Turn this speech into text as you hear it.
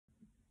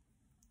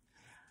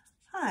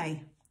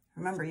Hi,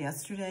 remember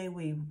yesterday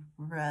we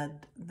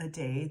read The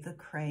Day the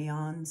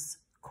Crayons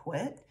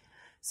Quit?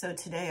 So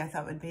today I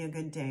thought would be a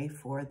good day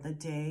for The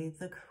Day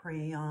the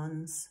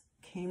Crayons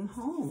Came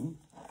Home.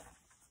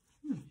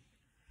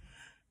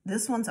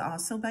 This one's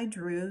also by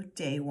Drew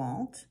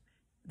Daywalt.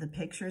 The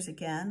pictures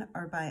again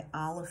are by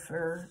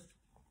Oliver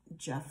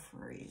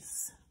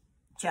Jeffers,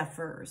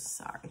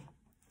 sorry.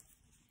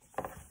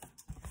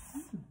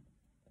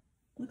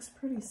 Looks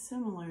pretty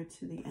similar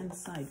to the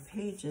inside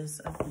pages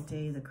of The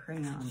Day the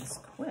Crayons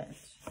Quit.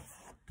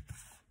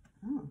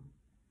 Oh,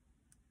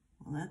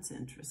 well, that's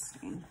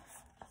interesting.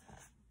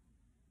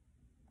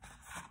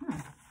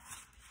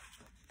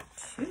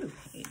 Two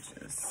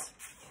pages.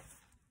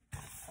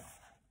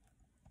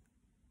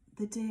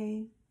 The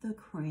Day the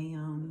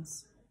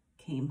Crayons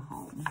Came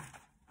Home.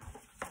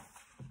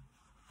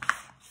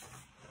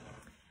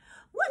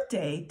 One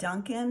day,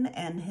 Duncan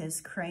and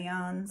his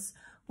crayons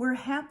were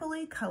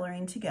happily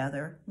coloring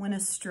together when a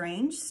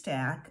strange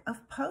stack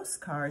of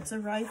postcards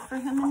arrived for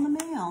him in the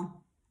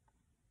mail.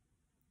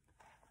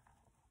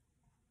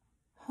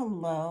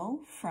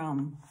 Hello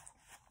from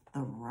the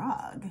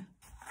rug.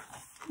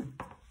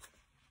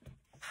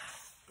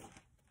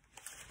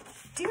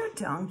 Dear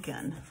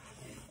Duncan,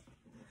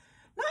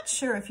 not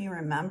sure if you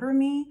remember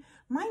me.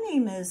 My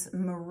name is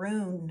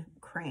Maroon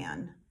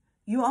Crayon.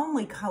 You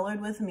only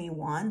colored with me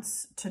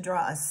once to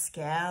draw a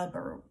scab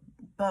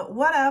but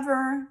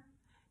whatever.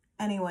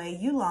 Anyway,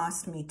 you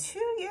lost me 2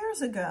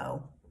 years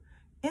ago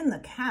in the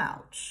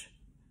couch.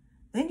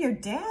 Then your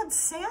dad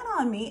sat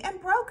on me and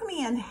broke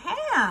me in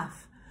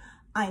half.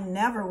 I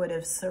never would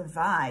have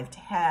survived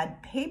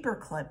had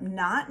Paperclip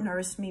not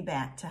nursed me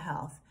back to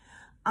health.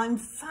 I'm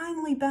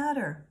finally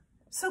better,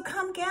 so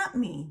come get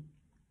me.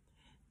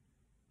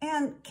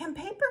 And can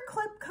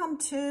Paperclip come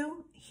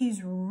too?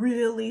 He's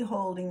really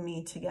holding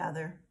me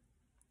together.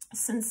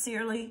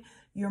 Sincerely,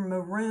 your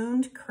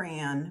marooned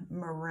crayon,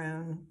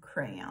 Maroon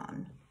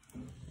Crayon.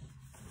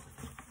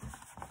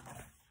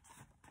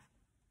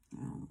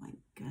 Oh my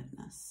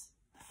goodness.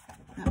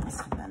 That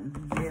must have been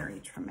very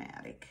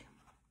traumatic.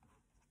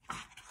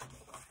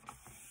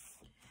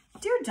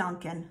 Dear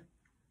Duncan,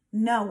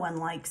 no one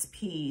likes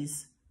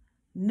peas.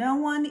 No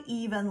one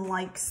even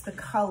likes the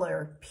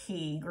color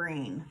pea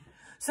green.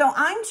 So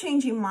I'm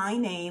changing my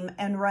name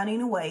and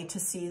running away to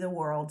see the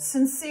world.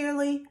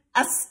 Sincerely,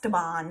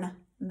 Esteban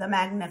the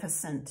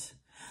Magnificent,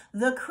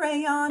 the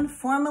crayon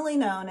formerly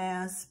known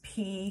as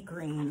pea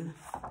green.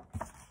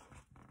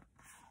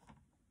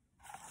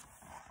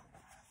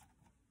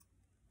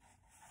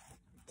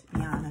 To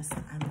be honest,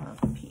 I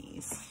love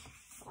peas.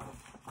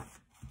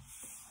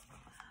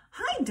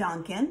 Hi,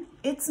 Duncan.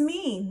 It's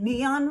me,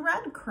 Neon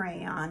Red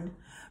Crayon.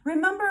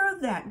 Remember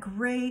that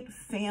great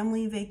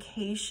family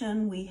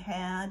vacation we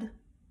had?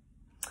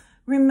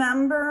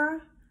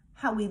 Remember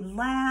how we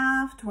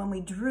laughed when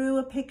we drew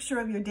a picture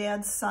of your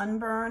dad's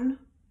sunburn?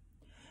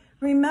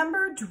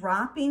 Remember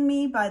dropping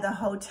me by the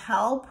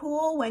hotel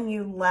pool when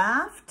you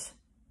left?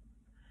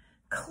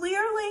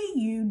 Clearly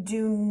you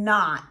do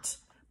not,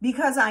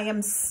 because I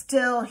am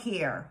still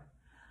here.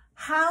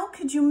 How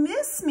could you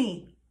miss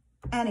me?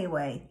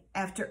 Anyway,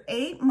 after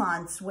 8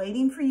 months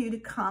waiting for you to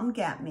come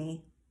get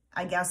me,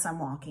 I guess I'm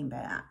walking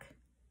back.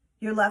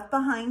 Your left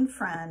behind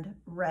friend,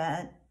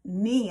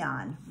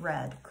 Neon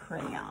Red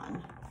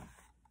Crayon.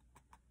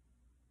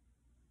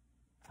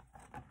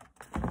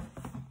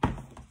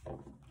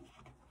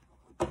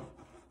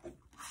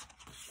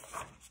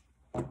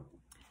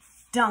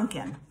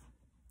 Duncan,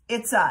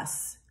 it's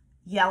us,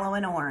 yellow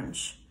and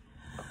orange.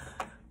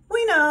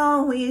 We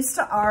know we used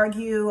to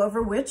argue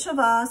over which of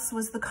us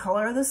was the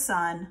color of the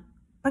sun,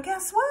 but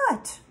guess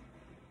what?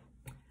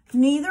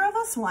 Neither of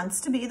us wants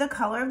to be the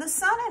color of the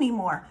sun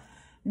anymore.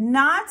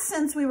 Not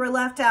since we were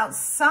left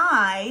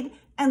outside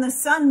and the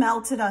sun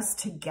melted us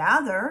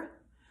together.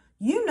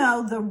 You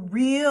know the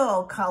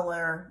real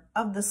color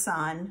of the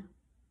sun.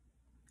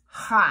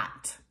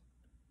 Hot.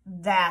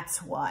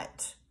 That's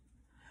what.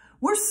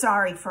 We're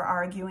sorry for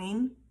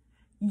arguing.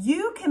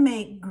 You can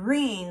make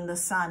green the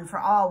sun for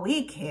all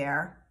we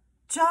care.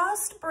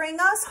 Just bring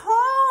us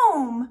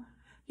home.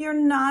 Your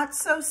not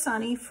so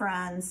sunny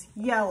friends,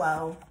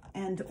 yellow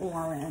and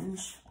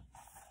orange.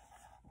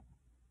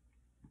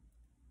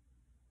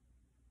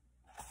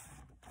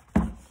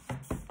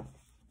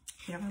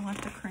 You ever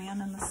left a crayon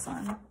in the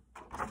sun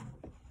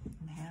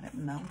and had it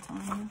melt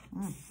on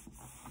you?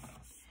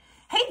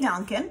 Hey,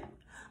 Duncan,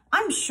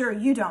 I'm sure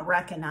you don't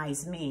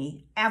recognize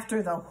me.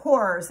 After the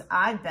horrors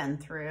I've been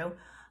through,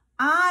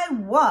 I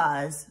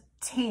was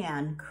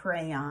Tan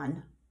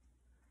Crayon.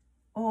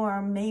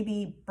 Or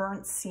maybe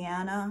burnt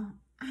sienna.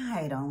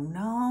 I don't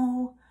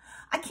know.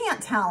 I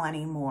can't tell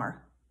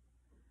anymore.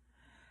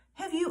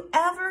 Have you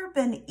ever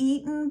been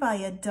eaten by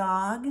a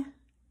dog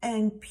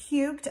and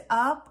puked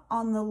up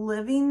on the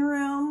living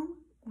room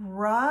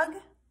rug?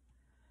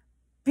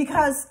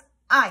 Because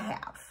I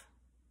have.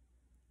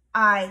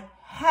 I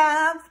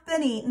have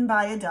been eaten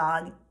by a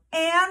dog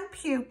and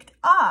puked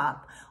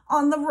up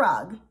on the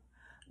rug.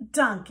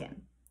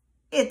 Duncan,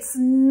 it's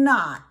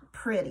not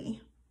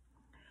pretty.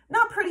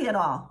 Not pretty at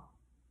all.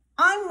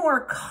 I'm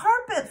more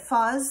carpet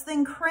fuzz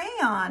than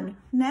crayon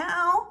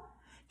now.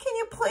 Can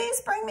you please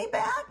bring me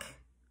back?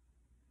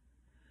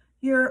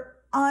 Your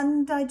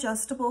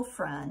undigestible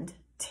friend,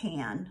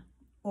 Tan,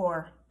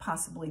 or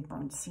possibly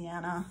burnt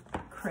sienna,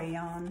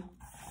 crayon.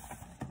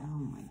 Oh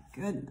my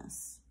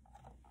goodness.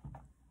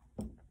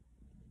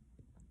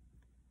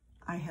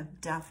 I have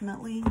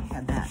definitely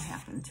had that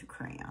happen to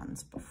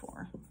crayons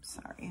before.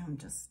 Sorry, I'm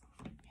just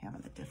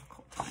having a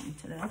difficult time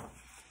today.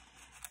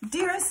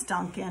 Dearest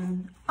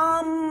Duncan,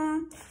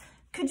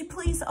 could you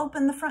please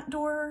open the front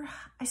door?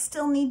 I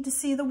still need to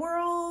see the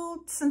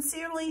world.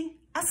 Sincerely,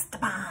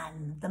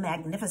 Esteban the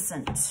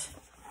Magnificent.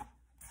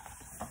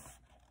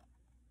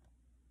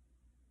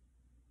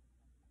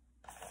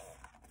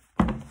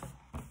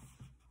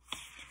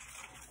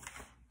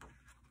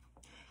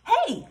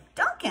 Hey,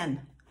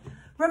 Duncan,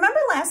 remember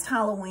last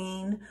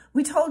Halloween,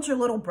 we told your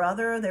little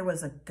brother there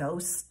was a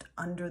ghost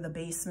under the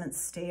basement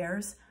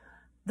stairs?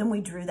 Then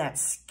we drew that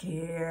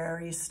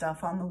scary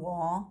stuff on the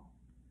wall.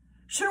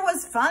 Sure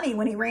was funny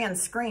when he ran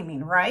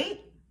screaming,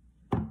 right?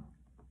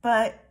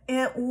 But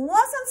it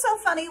wasn't so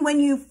funny when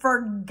you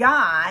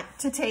forgot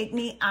to take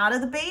me out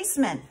of the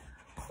basement.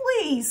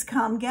 Please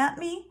come get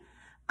me.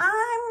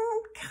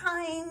 I'm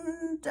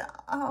kind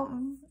of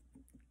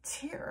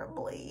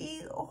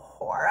terribly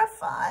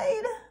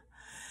horrified.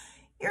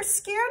 Your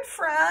scared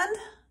friend,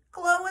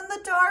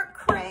 glow-in-the-dark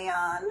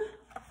crayon.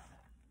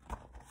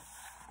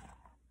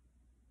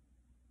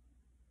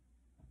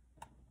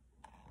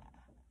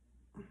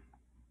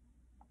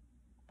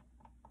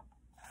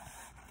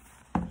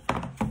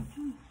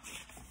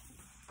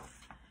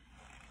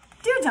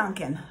 Dear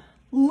Duncan,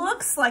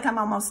 looks like I'm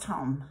almost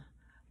home.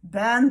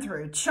 Been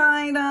through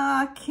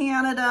China,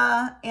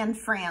 Canada, and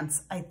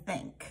France, I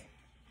think.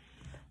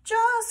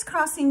 Just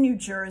crossing New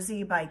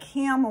Jersey by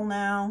camel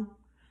now.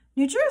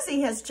 New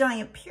Jersey has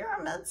giant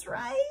pyramids,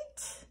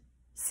 right?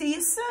 See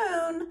you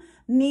soon.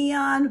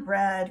 Neon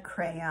red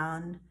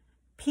crayon.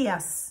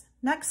 P.S.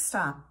 Next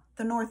stop,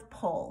 the North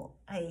Pole,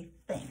 I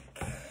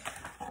think.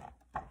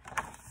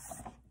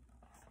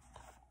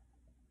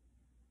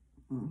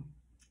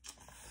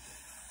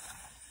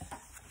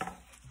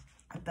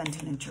 I've been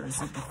to New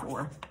Jersey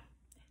before.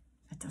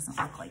 It doesn't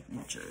look like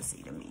New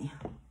Jersey to me.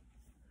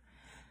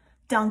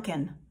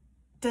 Duncan,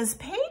 does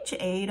page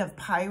 8 of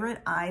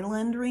Pirate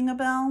Island ring a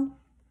bell?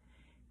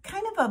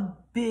 Kind of a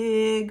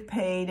big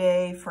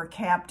payday for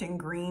Captain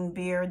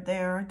Greenbeard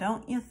there,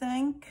 don't you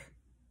think?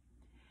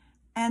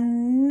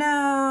 And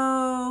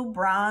no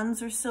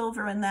bronze or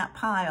silver in that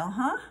pile,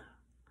 huh?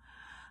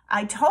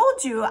 I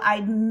told you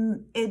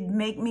it'd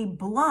make me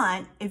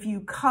blunt if you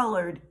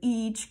colored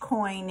each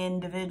coin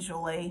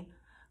individually.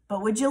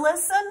 But would you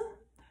listen?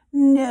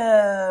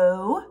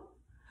 No.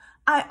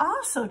 I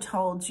also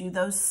told you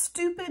those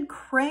stupid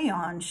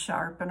crayon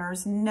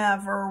sharpeners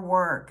never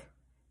work.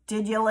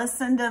 Did you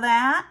listen to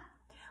that?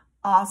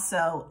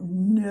 Also,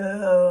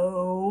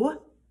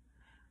 no.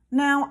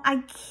 Now, I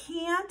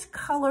can't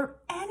color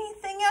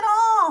anything at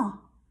all.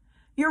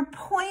 Your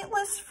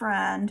pointless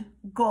friend,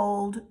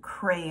 Gold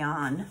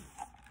Crayon.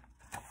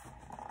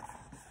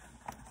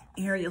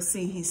 Here you'll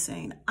see he's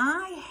saying,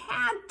 I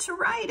had to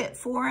write it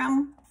for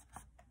him.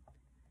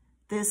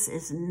 This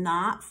is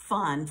not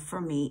fun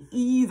for me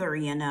either,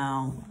 you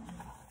know.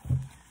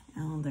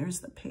 Oh,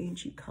 there's the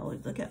page he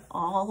colored. Look at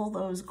all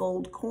those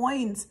gold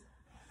coins.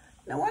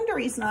 No wonder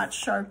he's not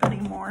sharp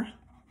anymore.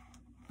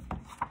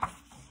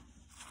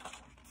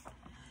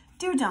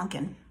 Dear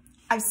Duncan,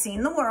 I've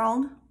seen the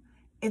world.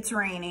 It's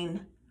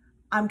raining.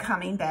 I'm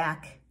coming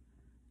back.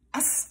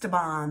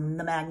 Esteban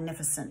the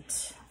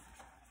Magnificent.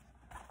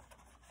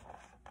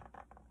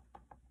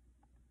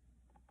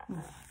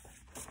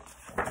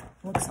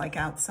 Looks like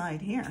outside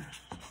here.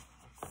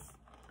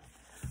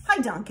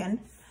 Hi, Duncan.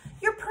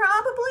 You're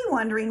probably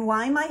wondering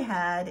why my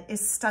head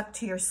is stuck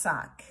to your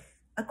sock.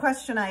 A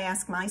question I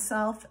ask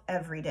myself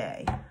every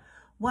day.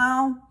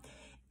 Well,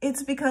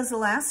 it's because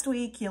last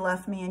week you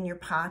left me in your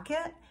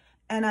pocket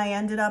and I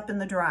ended up in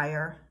the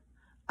dryer.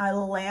 I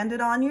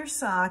landed on your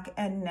sock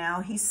and now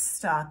he's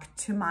stuck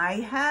to my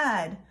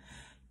head.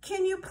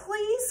 Can you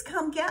please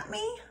come get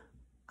me?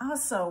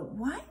 Also,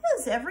 why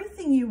does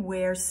everything you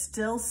wear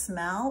still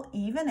smell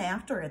even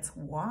after it's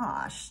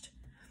washed?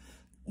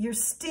 Your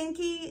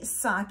stinky,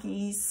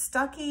 socky,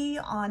 stucky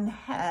on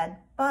head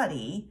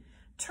buddy,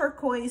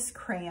 turquoise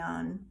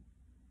crayon.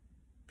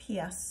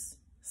 P.S.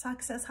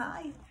 Sock says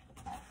hi.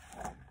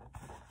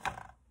 Have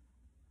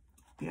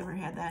you ever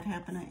had that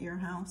happen at your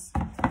house?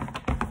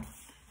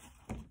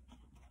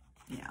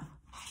 Yeah.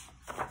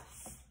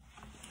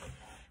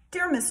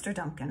 Dear Mr.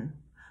 Duncan,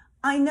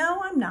 I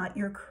know I'm not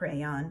your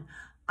crayon.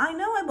 I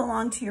know I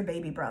belong to your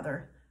baby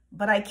brother,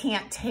 but I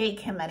can't take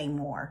him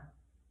anymore.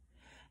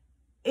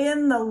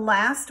 In the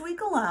last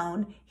week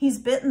alone, he's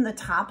bitten the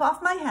top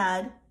off my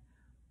head,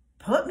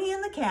 put me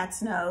in the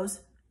cat's nose,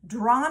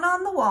 drawn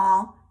on the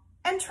wall,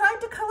 and tried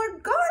to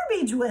color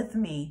garbage with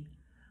me.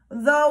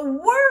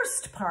 The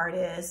worst part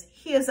is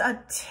he is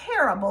a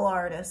terrible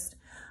artist.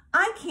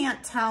 I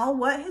can't tell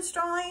what his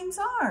drawings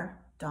are.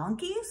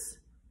 Donkeys?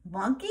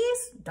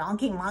 Monkeys?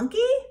 Donkey monkey?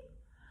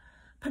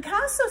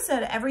 Picasso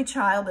said every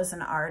child is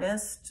an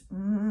artist,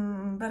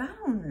 but I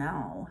don't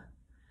know.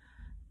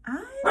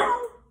 I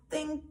don't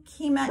think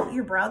he meant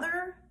your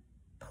brother.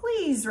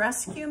 Please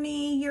rescue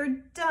me, your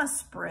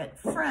desperate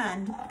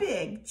friend,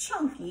 big,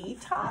 chunky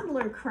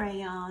toddler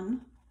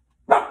crayon.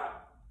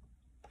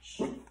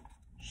 Shh.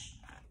 Shh.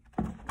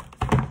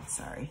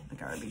 Sorry, the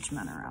garbage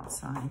men are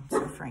outside,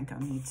 so Franco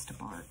needs to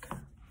bark.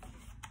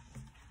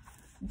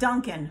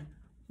 Duncan,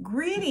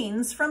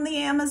 greetings from the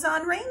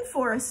Amazon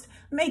rainforest.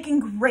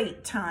 Making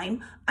great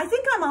time. I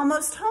think I'm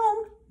almost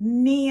home.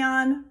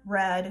 Neon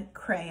red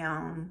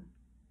crayon.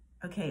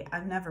 Okay,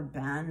 I've never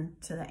been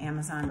to the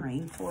Amazon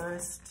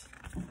rainforest,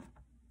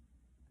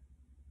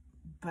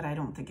 but I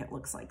don't think it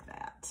looks like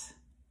that.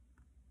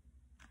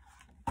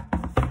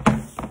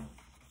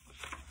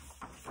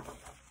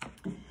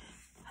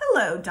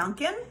 Hello,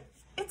 Duncan.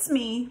 It's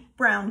me,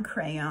 Brown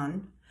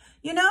Crayon.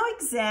 You know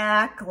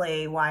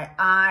exactly why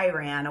I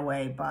ran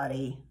away,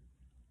 buddy.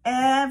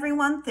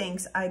 Everyone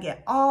thinks I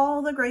get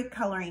all the great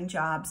coloring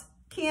jobs.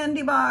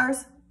 Candy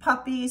bars,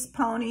 puppies,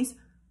 ponies.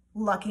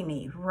 Lucky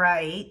me,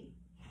 right?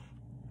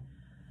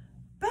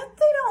 Bet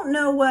they don't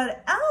know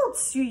what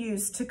else you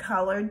use to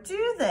color,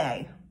 do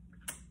they?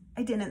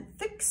 I didn't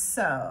think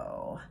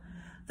so.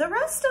 The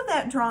rest of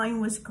that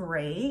drawing was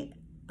great,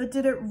 but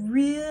did it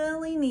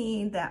really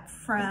need that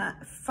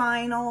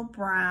final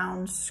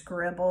brown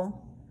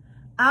scribble?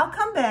 I'll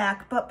come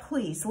back, but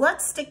please,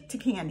 let's stick to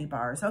candy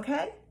bars,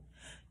 okay?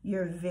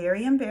 Your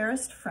very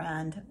embarrassed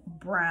friend,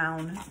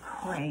 Brown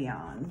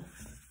Crayon.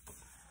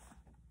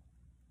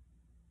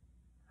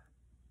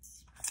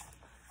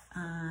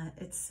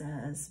 It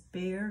says,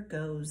 Bear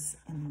Goes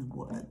in the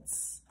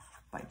Woods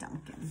by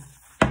Duncan.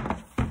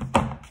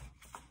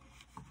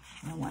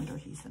 No wonder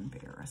he's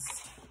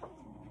embarrassed.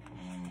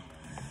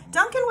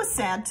 Duncan was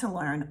sad to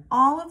learn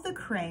all of the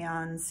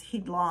crayons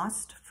he'd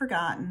lost,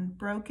 forgotten,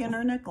 broken,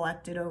 or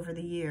neglected over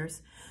the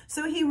years,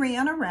 so he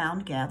ran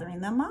around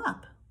gathering them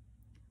up.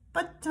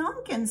 But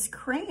Duncan's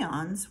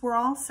crayons were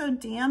all so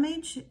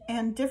damaged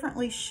and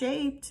differently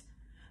shaped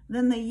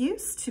than they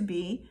used to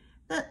be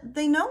that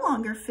they no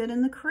longer fit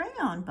in the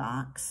crayon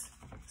box.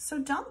 So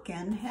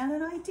Duncan had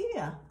an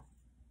idea.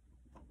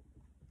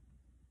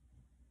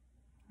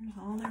 Here's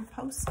all their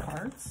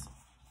postcards.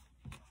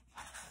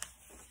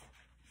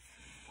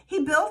 He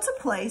built a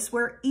place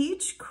where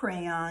each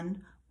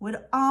crayon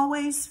would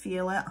always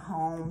feel at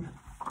home.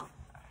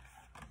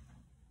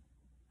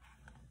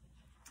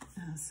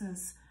 It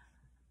says,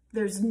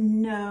 there's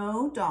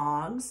no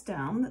dogs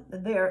down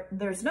there.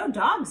 There's no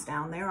dogs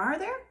down there, are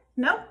there?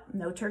 Nope,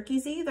 no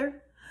turkeys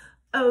either.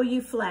 Oh,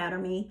 you flatter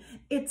me.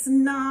 It's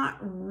not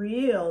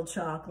real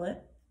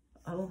chocolate.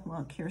 Oh,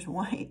 look, here's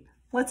white.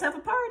 Let's have a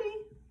party.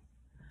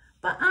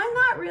 But I'm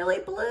not really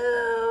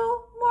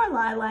blue, more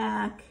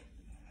lilac.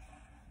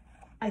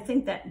 I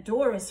think that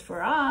door is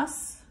for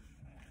us.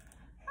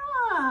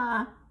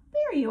 Ah,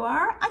 there you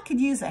are. I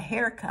could use a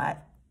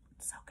haircut.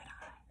 So could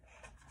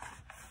I.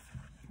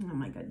 Oh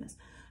my goodness.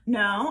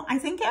 No, I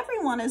think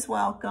everyone is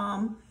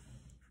welcome.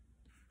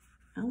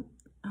 Oh,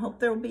 I hope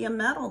there will be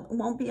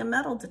won't be a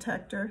metal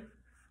detector.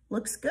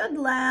 Looks good,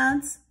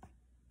 lads.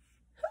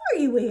 Who are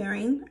you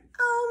wearing?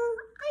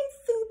 I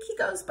think he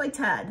goes by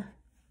Ted.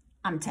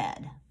 I'm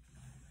Ted.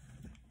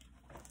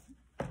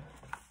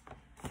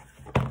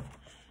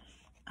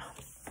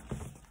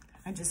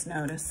 I just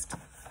noticed,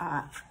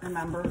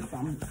 remember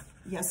from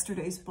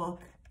yesterday's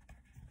book,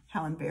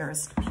 how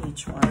embarrassed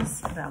Peach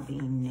was about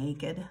being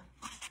naked.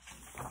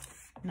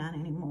 Not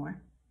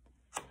anymore.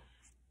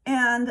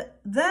 And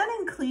then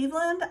in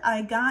Cleveland,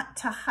 I got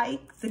to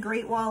hike the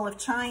Great Wall of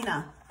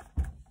China.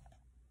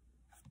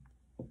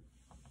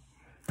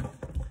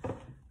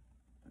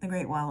 The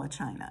Great Wall of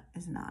China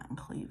is not in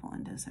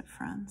Cleveland, is it,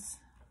 friends?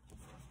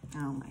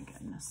 Oh my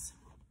goodness.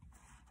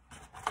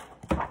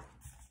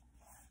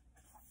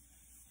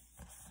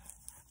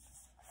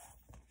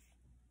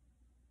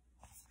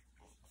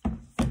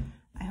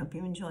 I hope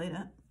you enjoyed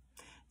it.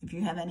 If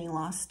you have any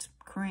lost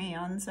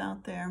crayons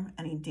out there,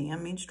 any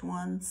damaged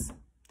ones,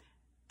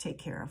 take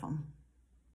care of them.